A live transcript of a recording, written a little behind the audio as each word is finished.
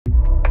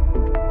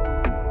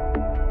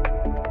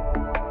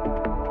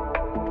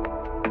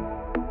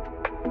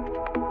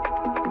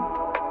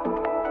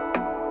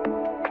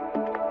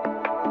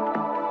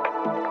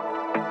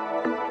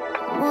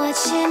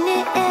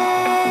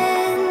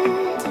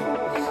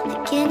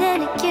again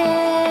and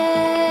again.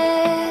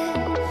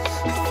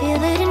 I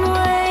feel it in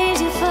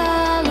ways you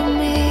follow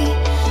me,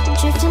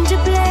 drifting to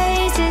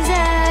places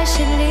I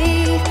should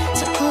leave,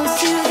 so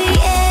close to the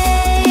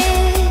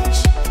edge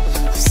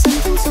of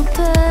something so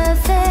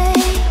perfect.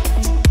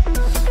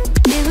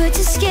 We were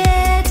too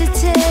scared to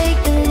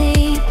take the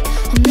leap.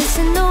 I'm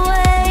missing the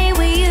way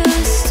we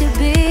used to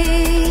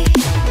be.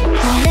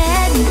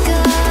 Let me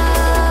go,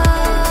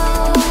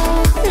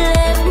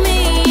 let me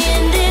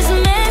in this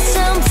mess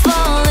I'm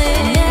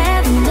falling.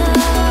 Never know,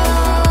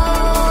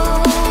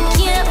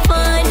 can't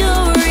find a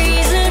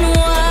reason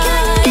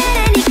why. Couldn't get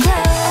any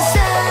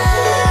closer,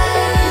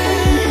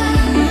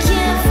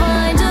 can't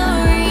find a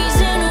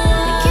reason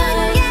why.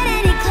 Couldn't get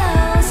any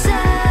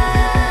closer,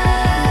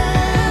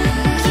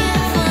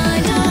 can't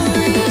find a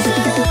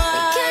reason why.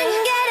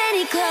 Couldn't get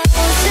any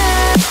closer.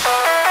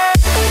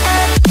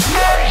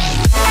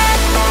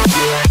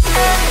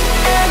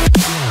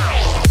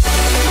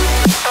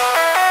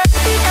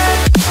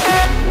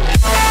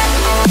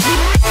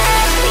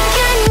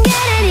 Couldn't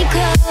get any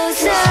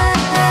closer.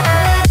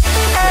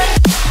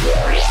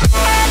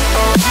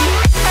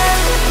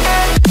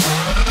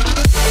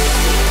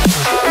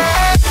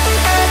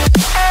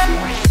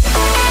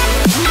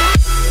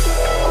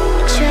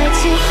 Tried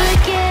to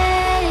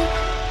forget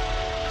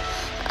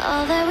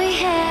all that we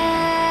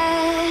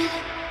had.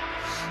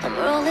 I'm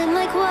rolling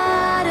like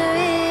water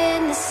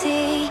in the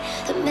sea.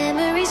 The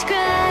memories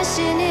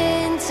crashing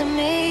into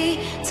me,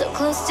 so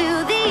close to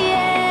the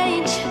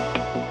edge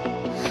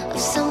of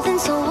something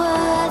so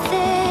worth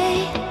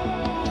it.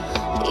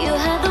 You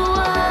had the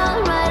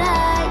world right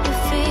at your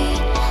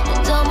feet,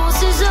 and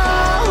almost is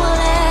all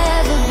we'll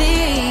ever be.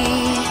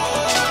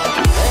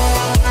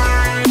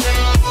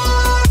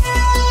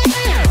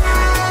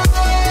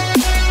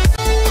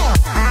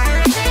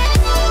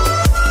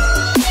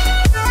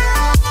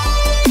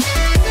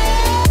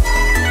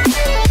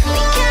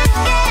 We can't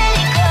get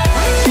any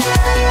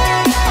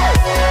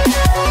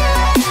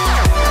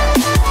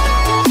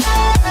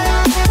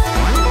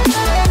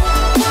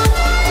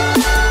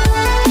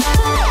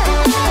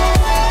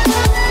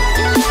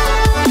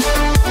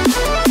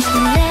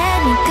Let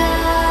me go,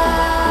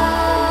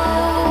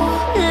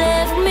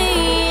 left me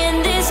in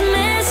this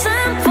mess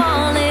I'm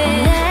falling.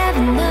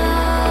 Never know,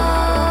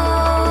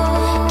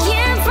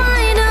 can't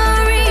find a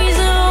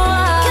reason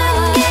why.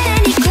 Couldn't get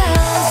any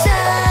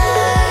closer,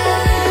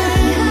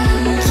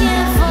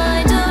 can't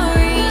find a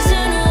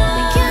reason why.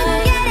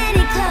 Couldn't get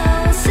any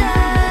closer,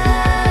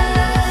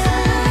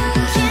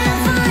 can't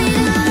find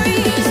a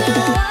reason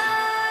why.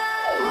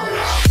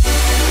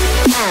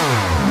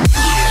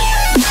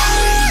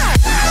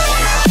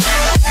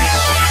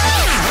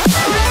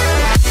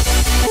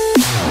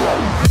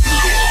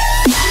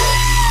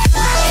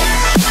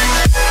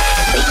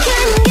 We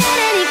couldn't get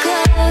any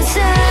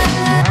closer.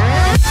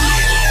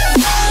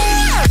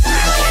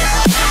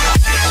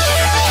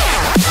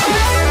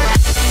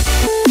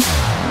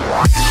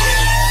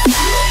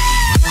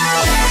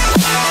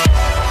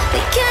 We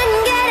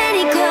couldn't get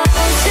any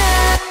closer.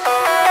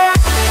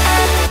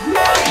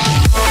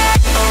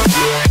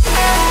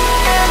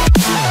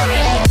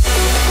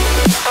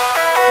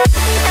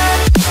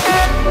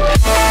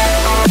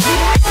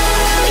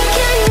 We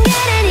couldn't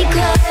get any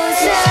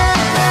closer.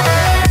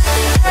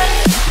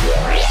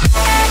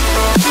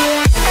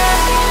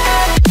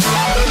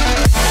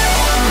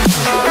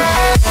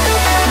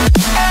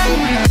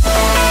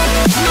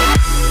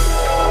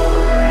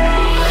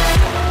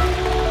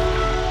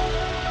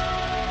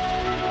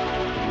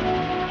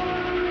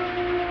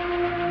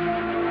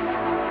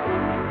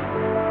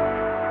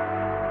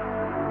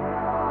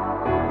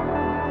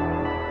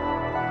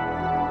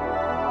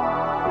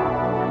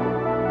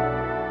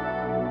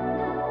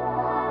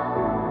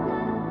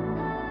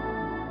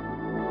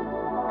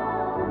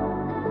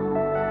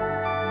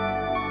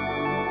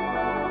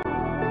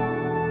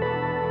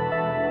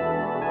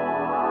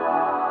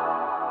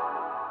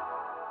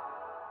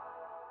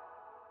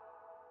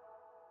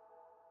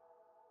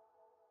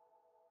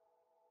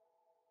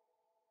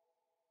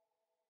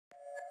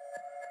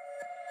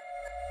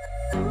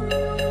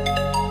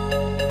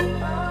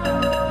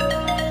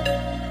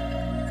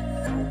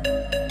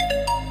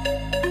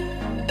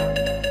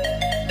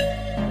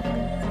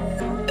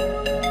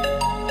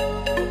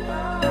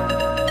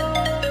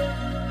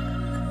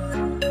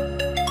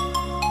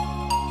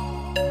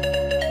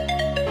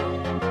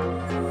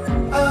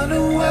 I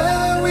know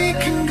where we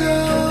can go.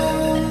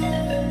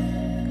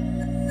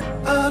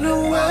 I know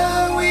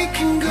where we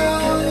can go.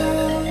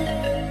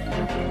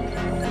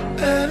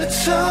 And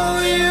it's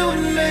all you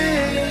and me.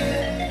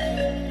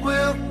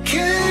 We'll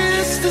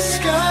kiss the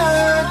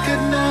sky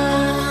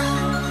goodnight.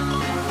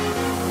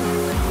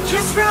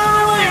 Just run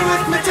away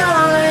with me,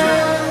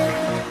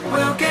 darling.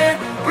 We'll get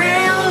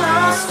real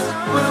lost.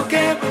 We'll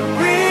get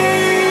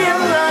real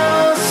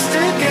lost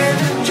again.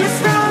 Just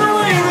run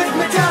away with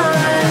me,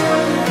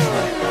 darling.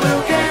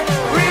 We'll get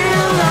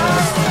real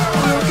lost.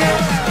 We'll get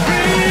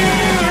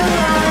real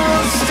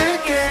lost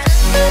again.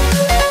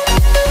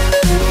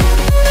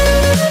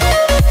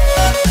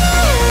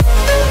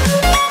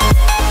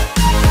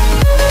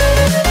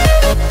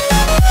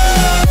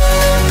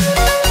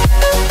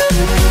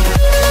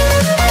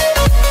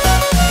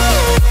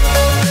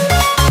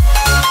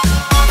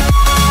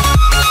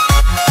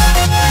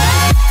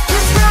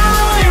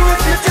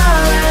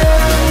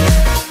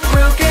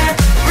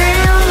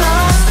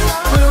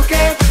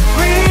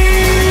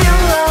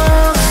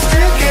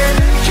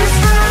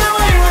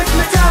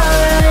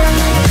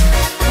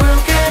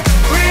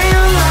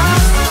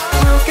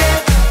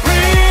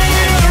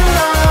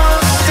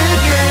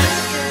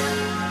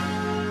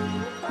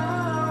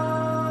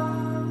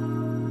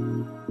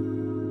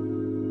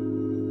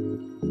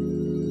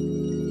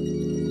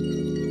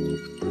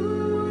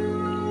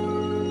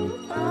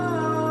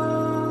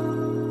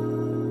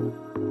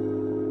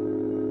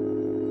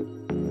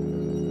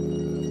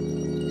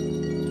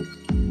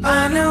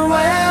 I know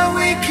where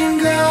we can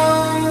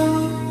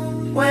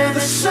go, where the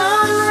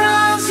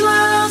sunrise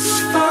lasts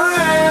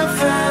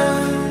forever,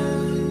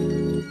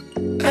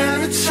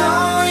 and it's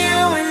all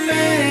you and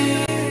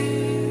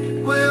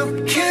me.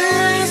 We'll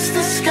kiss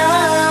the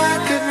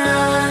sky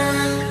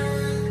goodnight.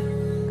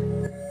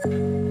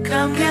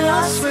 Come get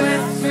lost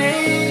with me.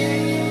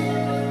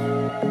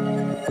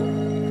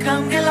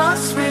 Come get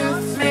lost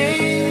with me.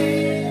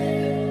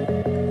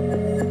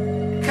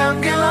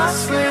 Come get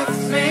lost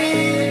with me.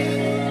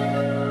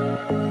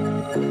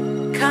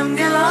 Come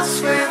get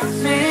lost with me.